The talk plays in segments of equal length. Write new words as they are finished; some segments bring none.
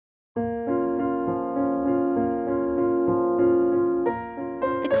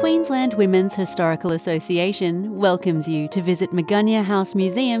Queensland Women's Historical Association welcomes you to visit Miegunyah House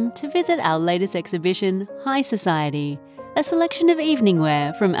Museum to visit our latest exhibition, High Society, a selection of evening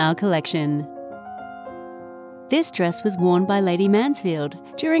wear from our collection. This dress was worn by Lady Mansfield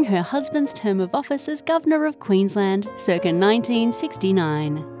during her husband's term of office as Governor of Queensland circa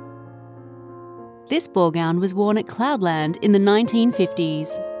 1969. This ball gown was worn at Cloudland in the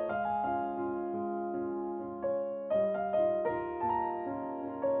 1950s.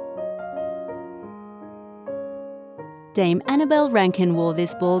 Dame Annabel Rankin wore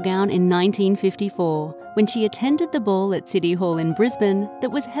this ball gown in 1954 when she attended the ball at City Hall in Brisbane that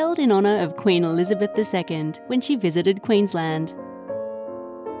was held in honour of Queen Elizabeth II when she visited Queensland.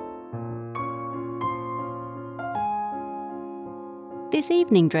 This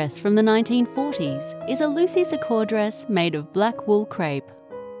evening dress from the 1940s is a Lucy Secor dress made of black wool crepe.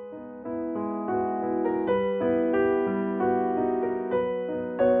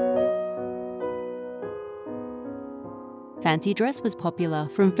 Fancy dress was popular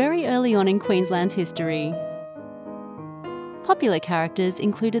from very early on in Queensland's history. Popular characters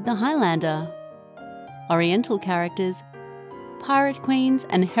included the Highlander, Oriental characters, pirate queens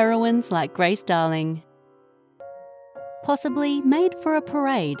and heroines like Grace Darling. Possibly made for a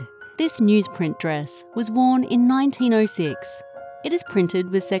parade, this newsprint dress was worn in 1906. It is printed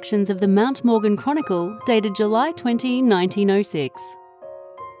with sections of the Mount Morgan Chronicle dated July 20, 1906.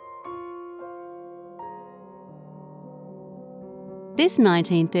 This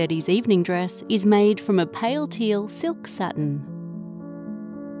 1930s evening dress is made from a pale teal silk satin.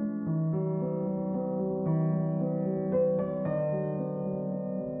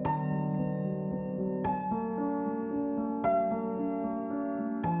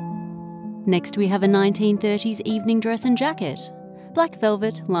 Next we have a 1930s evening dress and jacket, black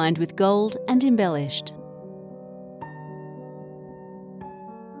velvet lined with gold and embellished.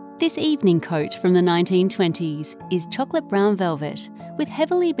 This evening coat from the 1920s is chocolate brown velvet with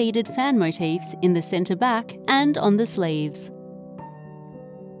heavily beaded fan motifs in the centre back and on the sleeves.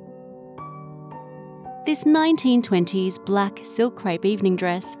 This 1920s black silk crepe evening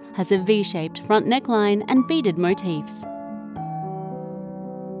dress has a V-shaped front neckline and beaded motifs.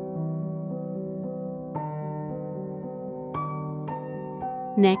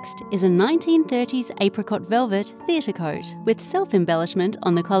 Next is a 1930s apricot velvet theatre coat with self-embellishment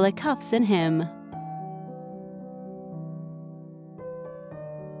on the collar, cuffs and hem.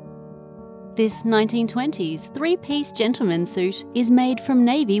 This 1920s three-piece gentleman's suit is made from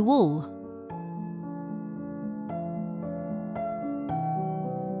navy wool.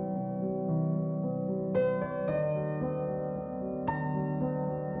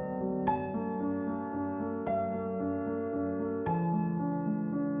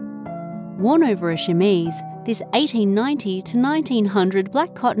 Worn over a chemise, this 1890 to 1900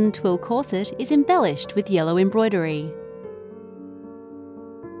 black cotton twill corset is embellished with yellow embroidery.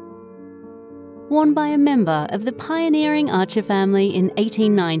 Worn by a member of the pioneering Archer family in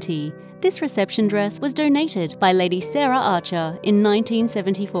 1890, this reception dress was donated by Lady Sarah Archer in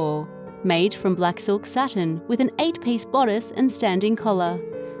 1974. Made from black silk satin with an 8-piece bodice and standing collar,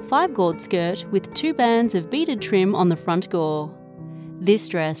 5-gauge skirt with 2 bands of beaded trim on the front gore. This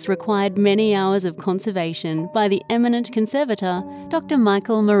dress required many hours of conservation by the eminent conservator, Dr.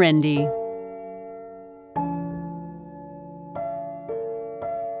 Michael Morendi.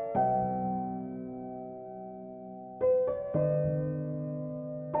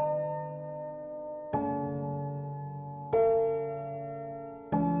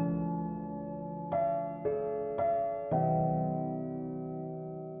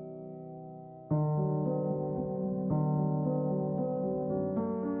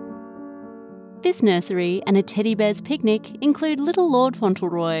 This nursery and a teddy bear's picnic include Little Lord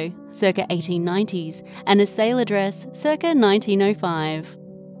Fauntleroy, circa 1890s, and a sailor dress, circa 1905.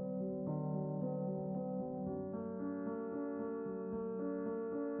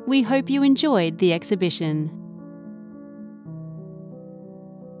 We hope you enjoyed the exhibition.